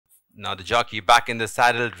Now the jockey back in the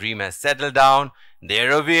saddle. Dream has settled down. They're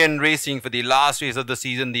away and racing for the last race of the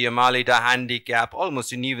season. The Amalita Handicap.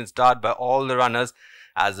 Almost an even start by all the runners.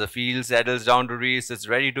 As the field settles down to race, it's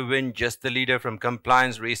ready to win. Just the leader from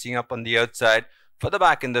Compliance racing up on the outside. Further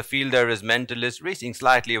back in the field, there is Mentalist racing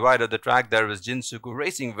slightly wide of the track. There is Jinsuku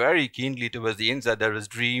racing very keenly towards the inside. There is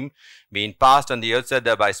Dream being passed on the outside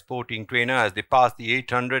there by Sporting Trainer as they pass the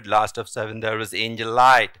 800. Last of 7, there is Angel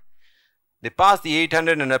Light. They pass the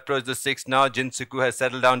 800 and approach the 6 now. Jinsuku has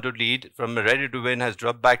settled down to lead. From ready to win has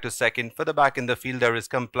dropped back to second. Further back in the field, there is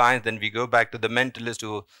Compliance. Then we go back to the Mentalist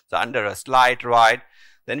who is under a slight ride.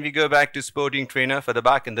 Then we go back to Sporting Trainer. Further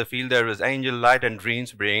back in the field, there is Angel Light and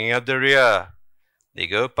Dreams bringing up the rear. They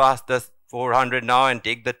go past the 400 now and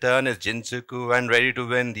take the turn as Jinsuku and ready to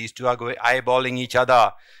win. These two are eyeballing each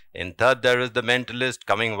other. In third, there is the Mentalist.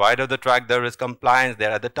 Coming wide of the track, there is Compliance.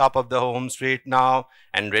 They're at the top of the home straight now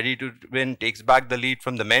and ready to win. Takes back the lead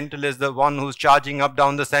from the Mentalist, the one who's charging up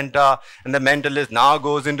down the center. And the Mentalist now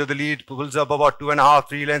goes into the lead, pulls up about 2.5,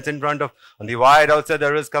 3 lengths in front of. On the wide outside,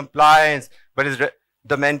 there is Compliance. But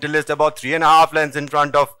the Mentalist about 3.5 lengths in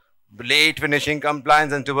front of late finishing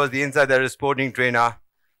Compliance, and towards the inside there is Sporting Trainer.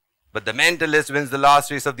 But the Mentalist wins the last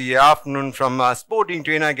race of the afternoon from Sporting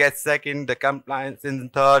Trainer, gets second, the Compliance in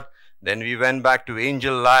third. Then we went back to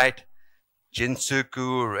Angel Light,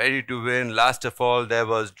 Jinsuku ready to win. Last of all there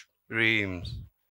was Dreams.